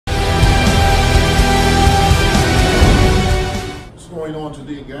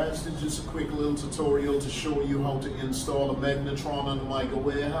Hey guys, this is just a quick little tutorial to show you how to install a Magnetron on the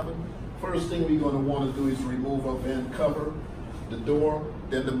microwave oven. First thing we're going to want to do is remove our vent cover, the door,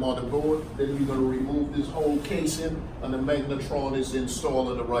 then the motherboard. Then we're going to remove this whole casing, and the Magnetron is installed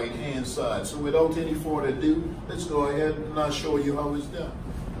on the right hand side. So without any further ado, let's go ahead and I'll show you how it's done.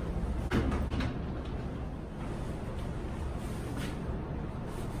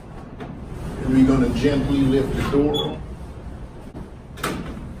 And we're going to gently lift the door.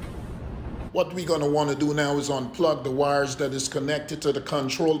 What we're going to want to do now is unplug the wires that is connected to the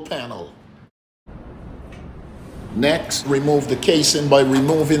control panel. Next, remove the casing by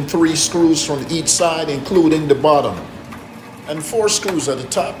removing 3 screws from each side, including the bottom, and 4 screws at the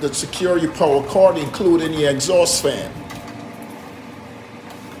top that secure your power cord, including your exhaust fan.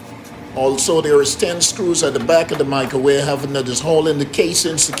 Also, there is 10 screws at the back of the microwave oven that is holding the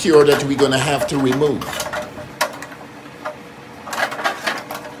casing secure that we're going to have to remove.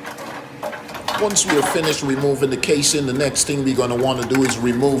 Once we are finished removing the casing, the next thing we're going to want to do is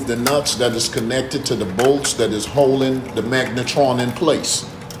remove the nuts that is connected to the bolts that is holding the Magnetron in place.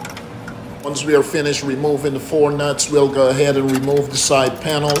 Once we are finished removing the 4 nuts, we'll go ahead and remove the side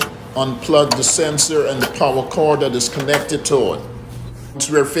panel, unplug the sensor and the power cord that is connected to it. Once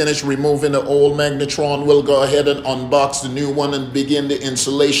we are finished removing the old Magnetron, we'll go ahead and unbox the new one and begin the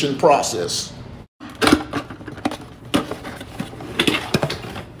installation process.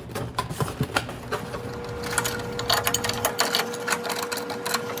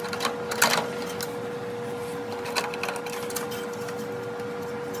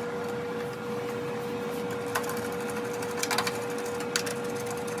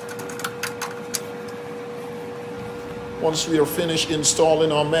 Once we are finished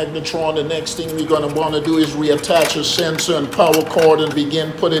installing our Magnetron, the next thing we're going to want to do is reattach a sensor and power cord and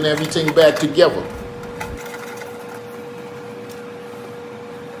begin putting everything back together.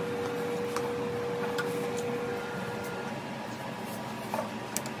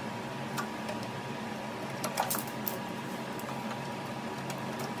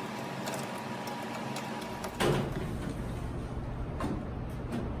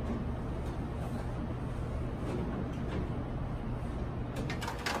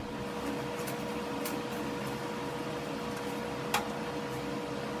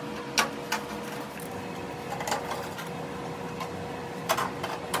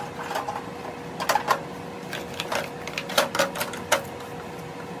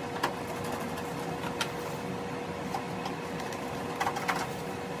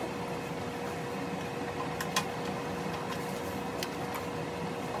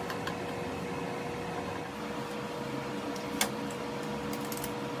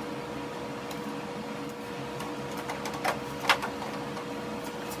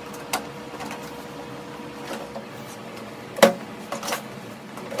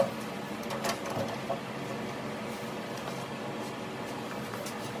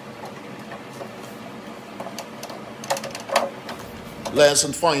 Last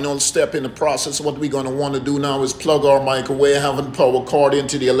and final step in the process, what we're going to want to do now is plug our microwave oven power cord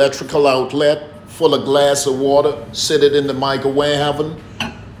into the electrical outlet, full of glass of water, set it in the microwave oven,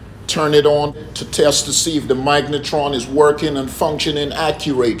 turn it on to test to see if the Magnetron is working and functioning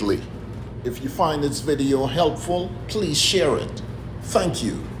accurately. If you find this video helpful, please share it. Thank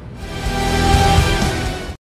you.